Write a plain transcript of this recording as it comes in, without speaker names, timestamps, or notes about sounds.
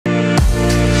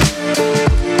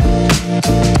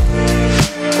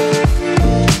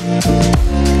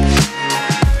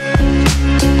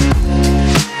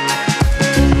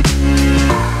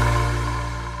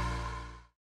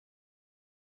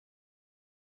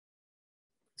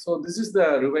So this is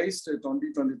the revised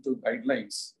 2022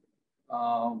 guidelines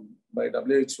by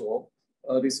WHO,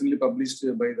 recently published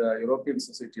by the European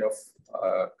Society of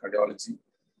Cardiology.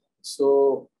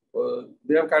 So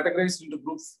they have categorized into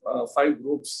 5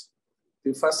 groups.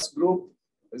 The first group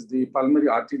is the pulmonary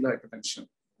arterial hypertension,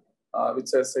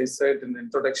 which, as I said in the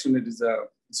introduction,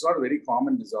 it's not a very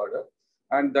common disorder.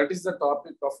 And that is the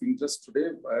topic of interest today,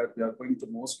 where we are going to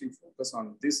mostly focus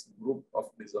on this group of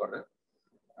disorder.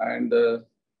 And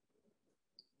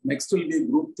next will be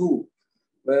group 2,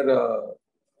 where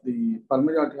the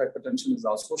pulmonary arterial hypertension is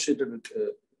associated with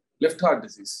left heart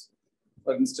disease.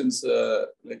 For instance,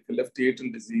 like left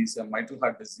atrial disease, mitral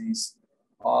heart disease,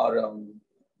 or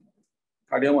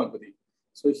cardiomyopathy.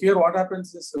 So here what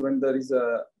happens is when there is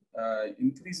a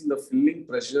increase in the filling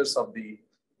pressures of the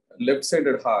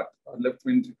left-sided heart, or left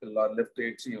ventricle, or left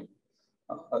atrium,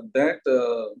 that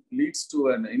leads to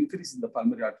an increase in the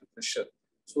pulmonary artery pressure.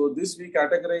 So this we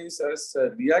categorize as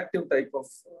a reactive type of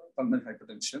pulmonary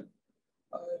hypertension.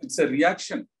 It's a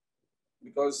reaction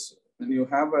because when you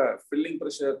have a filling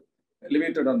pressure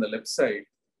elevated on the left side,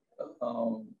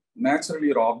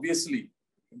 naturally or obviously,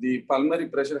 the pulmonary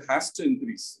pressure has to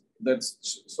increase.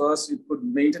 That's so as it could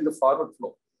maintain the forward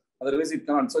flow. Otherwise, it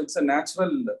can't. So it's a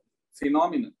natural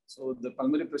phenomenon. So the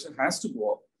pulmonary pressure has to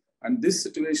go up. And this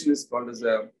situation is called as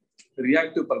a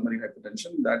reactive pulmonary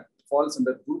hypertension that falls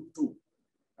under group 2.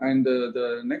 And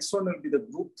the next one will be the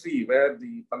group 3, where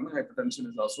the pulmonary hypertension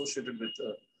is associated with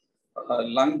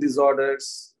lung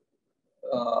disorders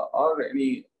or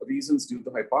any reasons due to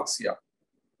hypoxia.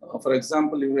 For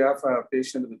example, if you have a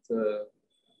patient with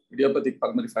idiopathic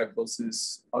pulmonary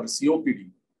fibrosis or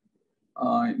COPD,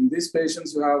 in these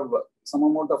patients, you have some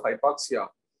amount of hypoxia.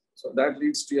 So that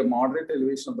leads to a moderate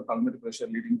elevation of the pulmonary pressure,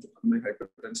 leading to pulmonary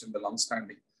hypertension in the long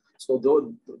standing. So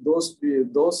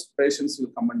those patients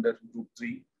will come under group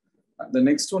 3. The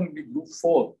next one will be group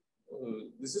 4.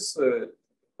 This is a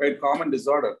quite common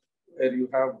disorder, where you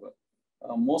have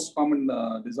most common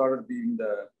disorder being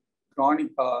the chronic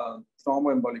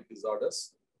thromboembolic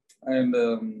disorders. And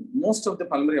most of the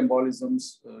pulmonary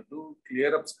embolisms do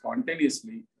clear up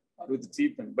spontaneously with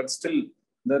treatment, but still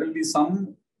there will be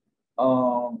some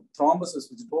thrombosis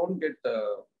which don't get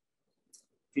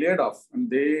cleared off,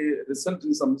 and they result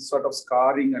in some sort of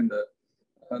scarring, and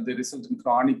they result in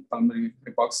chronic pulmonary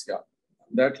hypoxia.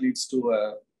 That leads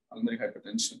to pulmonary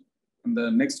hypertension. And the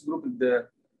next group is the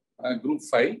group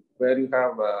 5, where you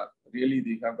have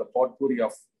the potpourri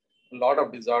of a lot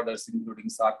of disorders, including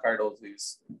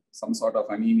sarcoidosis, some sort of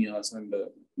anemias, and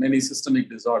many systemic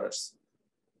disorders.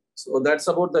 So that's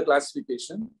about the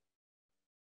classification.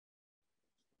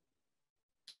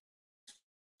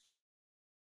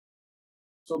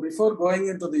 So before going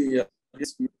into the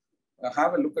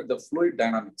have a look at the fluid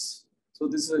dynamics. So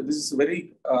this is a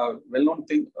very well-known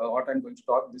thing. What I'm going to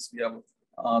talk, this we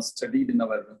have studied in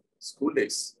our school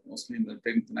days, mostly in the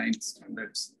 10th, 9th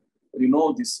standards. You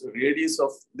know, this radius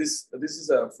of this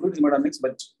is a fluid hemodynamics,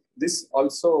 but this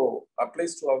also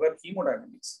applies to our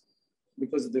hemodynamics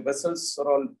because the vessels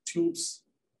are all tubes.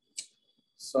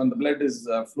 So, and the blood is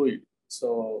fluid.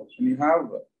 So when you have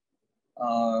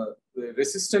the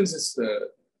resistance is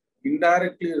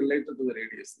indirectly related to the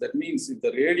radius. That means if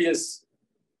the radius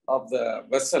of the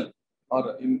vessel,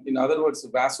 or in other words,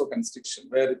 vasoconstriction,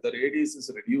 where the radius is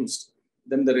reduced,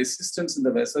 then the resistance in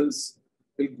the vessels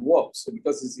will go up. So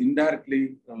because it's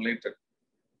indirectly related.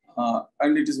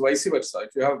 And it is vice versa.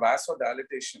 If you have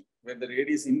vasodilatation, where the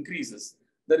radius increases,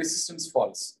 the resistance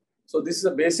falls. So this is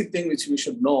a basic thing which we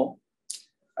should know.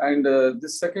 And the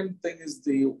second thing is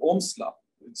the Ohm's law,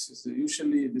 which is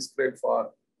usually described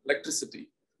for electricity.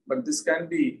 But this can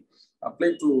be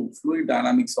applied to fluid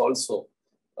dynamics also.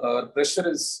 Pressure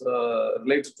is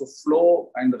related to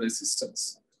flow and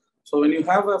resistance. So when you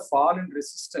have a fall in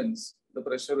resistance, the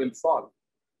pressure will fall.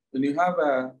 When you have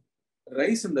a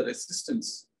rise in the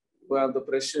resistance, you have the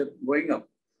pressure going up.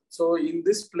 So in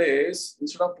this place,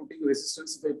 instead of putting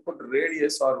resistance, if I put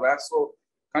radius or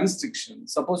vasoconstriction,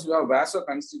 suppose you have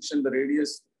vasoconstriction, the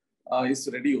radius is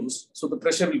reduced, so the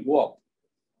pressure will go up.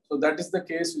 So that is the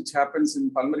case which happens in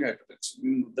pulmonary hypertension,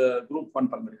 in the group 1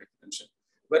 pulmonary hypertension.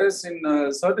 Whereas in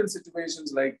certain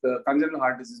situations like congenital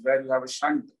heart disease, where you have a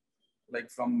shunt,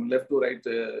 like from left to right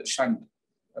shunt,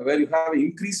 where you have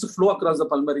increased flow across the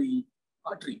pulmonary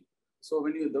artery. So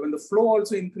when the flow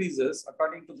also increases,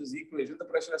 according to this equation, the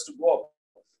pressure has to go up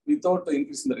without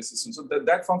increasing the resistance. So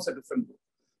that forms a different group.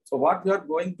 So what we are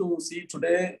going to see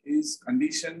today is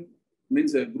condition,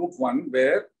 means a group 1,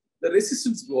 where the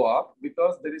resistance go up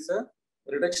because there is a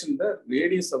reduction in the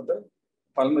radius of the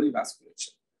pulmonary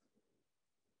vasculature.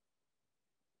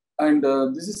 And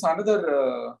this is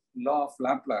another law of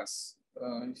Laplace.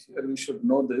 Here we should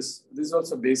know this. This is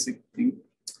also a basic thing,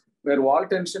 where wall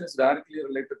tension is directly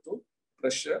related to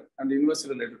pressure and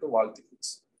inversely related to wall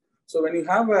thickness. So when you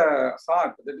have a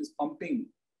heart that is pumping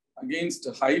against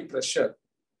high pressure,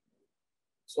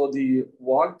 so the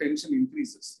wall tension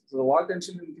increases. So the wall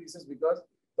tension increases because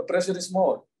the pressure is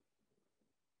more.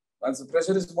 Once the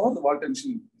pressure is more, the wall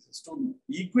tension increases. To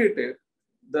equate it,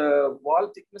 the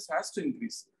wall thickness has to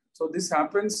increase. So this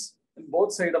happens in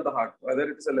both sides of the heart, whether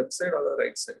it is the left side or the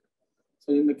right side.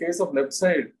 So in the case of left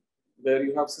side, where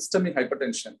you have systemic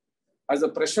hypertension, as the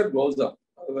pressure goes up,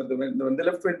 when the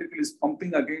left ventricle is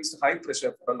pumping against high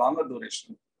pressure for a longer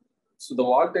duration, so the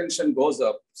wall tension goes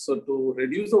up. So to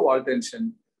reduce the wall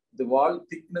tension, the wall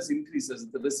thickness increases,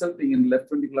 resulting in left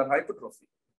ventricular hypertrophy.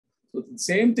 So the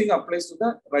same thing applies to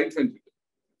the right ventricle.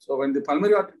 So when the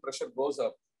pulmonary artery pressure goes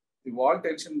up, the wall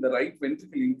tension in the right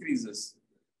ventricle increases.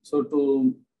 So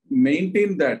to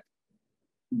maintain that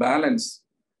balance,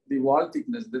 the wall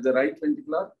thickness, the right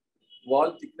ventricular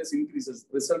wall thickness increases,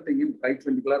 resulting in right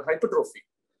ventricular hypertrophy.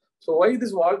 So why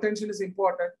this wall tension is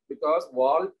important? Because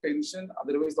wall tension,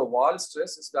 otherwise the wall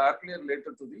stress, is directly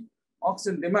related to the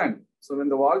oxygen demand. So when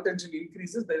the wall tension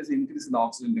increases, there is an increase in the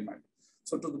oxygen demand.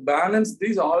 So to balance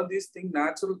these, all these things,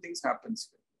 natural things happens.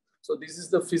 So this is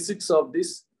the physics of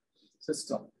this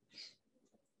system.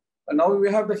 And now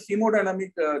we have the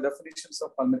hemodynamic definitions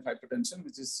of pulmonary hypertension,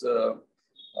 which is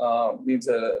means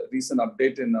a recent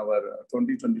update in our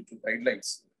 2022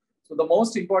 guidelines. So the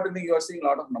most important thing, you are seeing a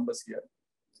lot of numbers here.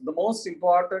 So the most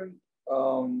important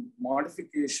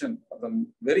modification, the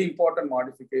very important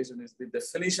modification, is the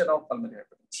definition of pulmonary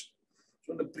hypertension.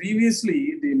 So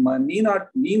previously, the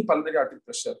mean pulmonary artery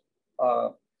pressure,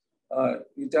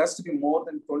 it has to be more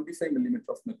than 25 millimeter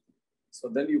of mercury. So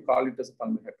then you call it as a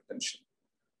pulmonary hypertension.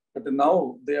 But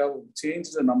now they have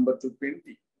changed the number to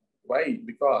 20. Why?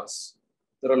 Because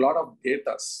there are a lot of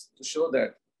data to show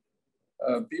that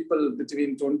people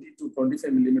between 20 to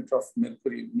 25 millimeter of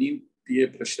mercury mean PA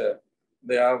pressure,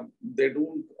 they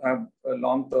don't have a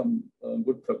long-term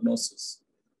good prognosis.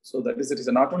 So that is the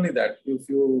reason. Not only that, if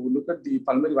you look at the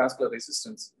pulmonary vascular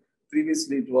resistance,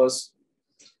 previously it was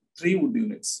 3 Wood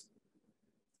units.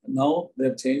 Now they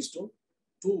have changed to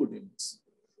 2 Wood units.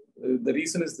 The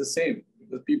reason is the same,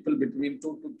 because people between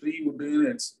 2 to 3 Wood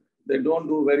units, they don't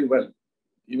do very well,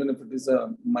 even if it is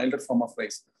a milder form of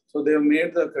rise. So they have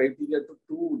made the criteria to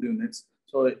 2 Wood units.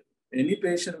 So any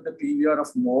patient with a PVR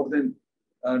of more than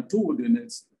 2 Wood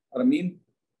units, or a mean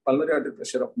pulmonary artery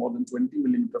pressure of more than 20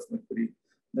 millimeter of mercury,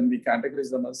 then we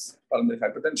categorize them as pulmonary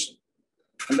hypertension.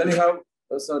 And then you have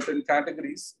certain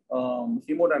categories,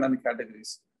 hemodynamic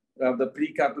categories. You have the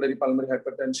pre-capillary pulmonary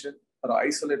hypertension, or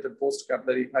isolated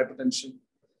post-capillary hypertension.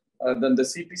 Then the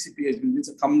CPCPH, means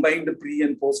a combined pre-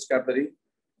 and post-capillary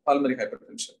pulmonary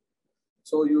hypertension.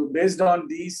 So you, based on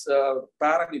these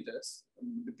parameters,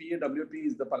 the PAWP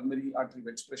is the pulmonary artery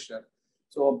wedge pressure.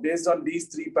 So based on these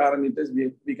 3 parameters,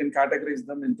 we can categorize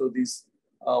them into these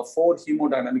 4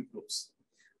 hemodynamic groups.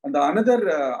 And the another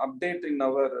update in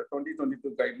our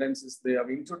 2022 guidelines is they have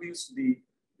introduced the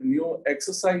new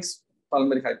exercise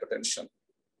pulmonary hypertension.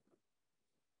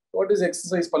 What is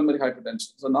exercise pulmonary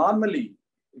hypertension? So normally,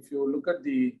 if you look at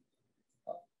the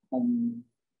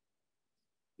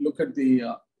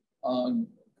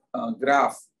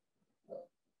graph,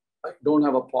 I don't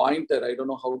have a pointer. I don't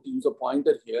know how to use a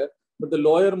pointer here, but the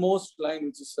lowermost line,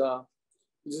 which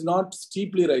is not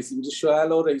steeply rising, which is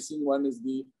shallow rising one, is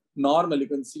the normal. You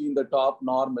can see in the top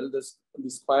normal, the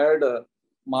squared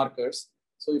markers.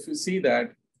 So if you see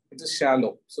that, it is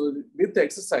shallow. So with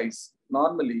exercise,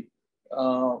 normally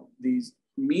the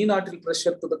mean arterial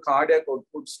pressure to the cardiac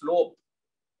output slope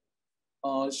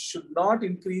should not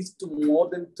increase to more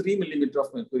than 3 millimeter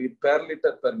of mercury per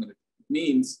liter per minute.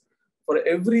 Means for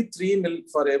every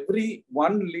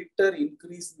 1 liter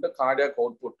increase in the cardiac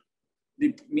output,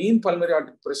 the mean pulmonary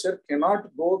artery pressure cannot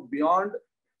go beyond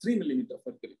 3 millimeter of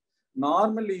mercury.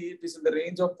 Normally, it is in the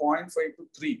range of 0.5 to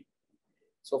 3.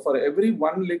 So for every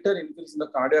 1 liter increase in the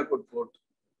cardiac output,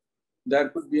 there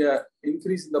could be an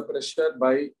increase in the pressure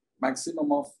by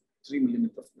maximum of 3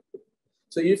 millimeter of mercury.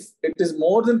 So if it is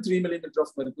more than 3 millimeter of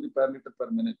mercury per liter per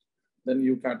minute, then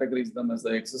you categorize them as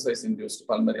the exercise-induced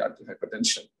pulmonary arterial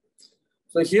hypertension.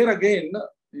 So here again,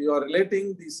 you are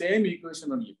relating the same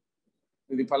equation only.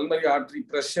 The pulmonary artery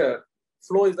pressure,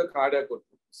 flow is the cardiac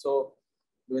output. So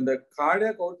when the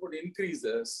cardiac output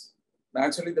increases,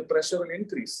 naturally the pressure will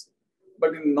increase.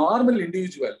 But in normal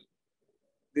individual,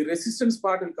 the resistance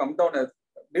part will come down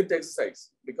with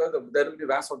exercise because there will be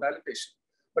vasodilation.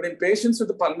 But in patients with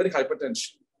the pulmonary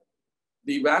hypertension,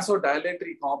 the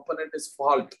vasodilatory component is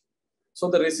fault. So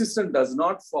the resistance does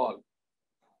not fall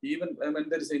even when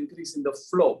there is an increase in the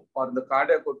flow or in the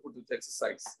cardiac output with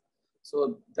exercise.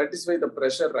 So that is why the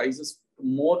pressure rises to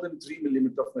more than 3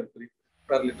 millimeters of mercury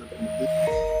per liter of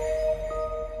mercury.